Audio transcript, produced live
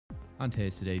And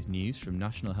here's today's news from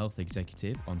National Health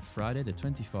Executive on Friday the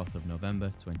 24th of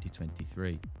November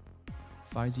 2023.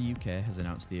 Pfizer UK has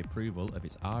announced the approval of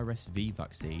its RSV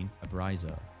vaccine,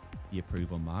 Abrizo. The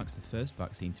approval marks the first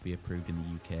vaccine to be approved in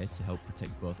the UK to help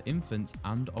protect both infants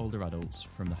and older adults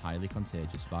from the highly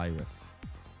contagious virus.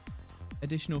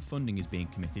 Additional funding is being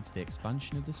committed to the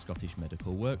expansion of the Scottish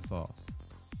medical workforce.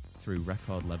 Through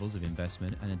record levels of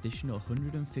investment, an additional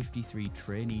 153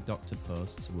 trainee doctor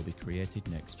posts will be created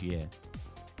next year.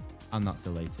 And that's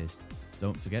the latest.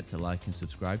 Don't forget to like and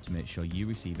subscribe to make sure you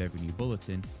receive every new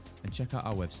bulletin, and check out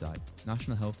our website,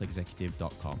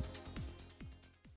 nationalhealthexecutive.com.